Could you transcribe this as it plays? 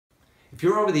If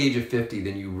you're over the age of 50,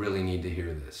 then you really need to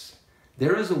hear this.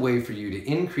 There is a way for you to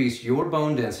increase your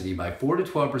bone density by 4 to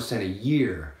 12% a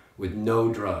year with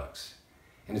no drugs.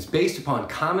 And it's based upon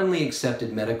commonly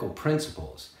accepted medical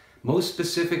principles, most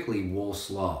specifically Wolff's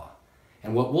Law.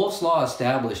 And what Wolff's Law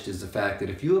established is the fact that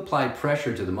if you apply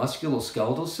pressure to the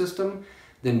musculoskeletal system,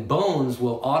 then bones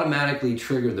will automatically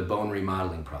trigger the bone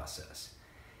remodeling process.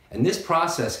 And this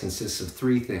process consists of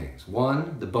three things.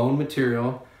 One, the bone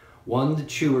material, one, the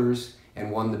chewers,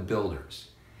 and one, the builders.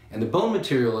 And the bone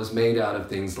material is made out of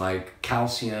things like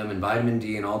calcium and vitamin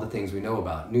D and all the things we know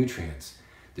about, nutrients.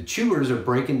 The chewers are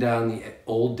breaking down the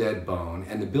old dead bone,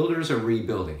 and the builders are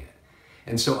rebuilding it.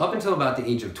 And so up until about the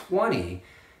age of 20,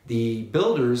 the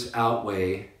builders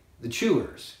outweigh the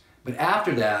chewers. But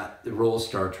after that, the roles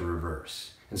start to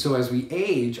reverse. And so as we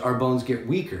age, our bones get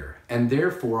weaker, and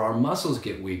therefore our muscles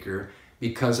get weaker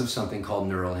because of something called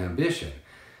neural ambition.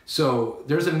 So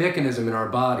there's a mechanism in our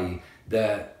body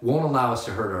that won't allow us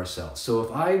to hurt ourselves. So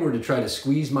if I were to try to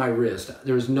squeeze my wrist,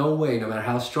 there's no way, no matter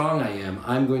how strong I am,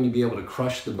 I'm going to be able to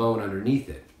crush the bone underneath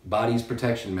it. Body's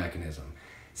protection mechanism.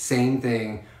 Same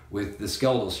thing with the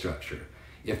skeletal structure.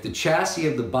 If the chassis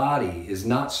of the body is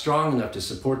not strong enough to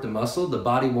support the muscle, the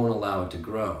body won't allow it to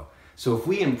grow. So if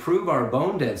we improve our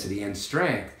bone density and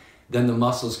strength, then the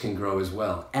muscles can grow as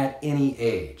well at any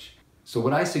age. So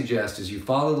what I suggest is you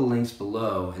follow the links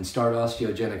below and start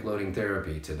osteogenic loading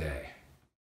therapy today.